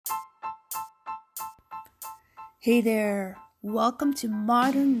Hey there, welcome to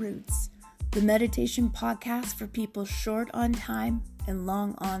Modern Roots, the meditation podcast for people short on time and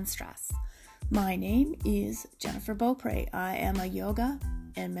long on stress. My name is Jennifer Beaupre. I am a yoga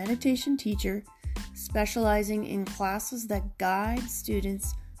and meditation teacher specializing in classes that guide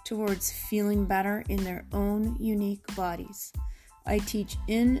students towards feeling better in their own unique bodies. I teach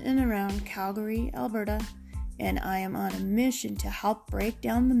in and around Calgary, Alberta, and I am on a mission to help break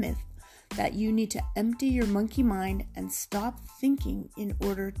down the myth that you need to empty your monkey mind and stop thinking in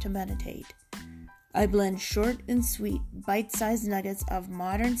order to meditate. I blend short and sweet, bite-sized nuggets of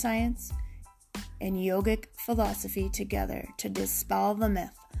modern science and yogic philosophy together to dispel the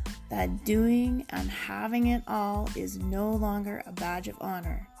myth that doing and having it all is no longer a badge of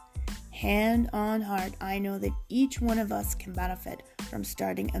honor. Hand on heart, I know that each one of us can benefit from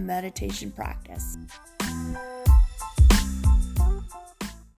starting a meditation practice.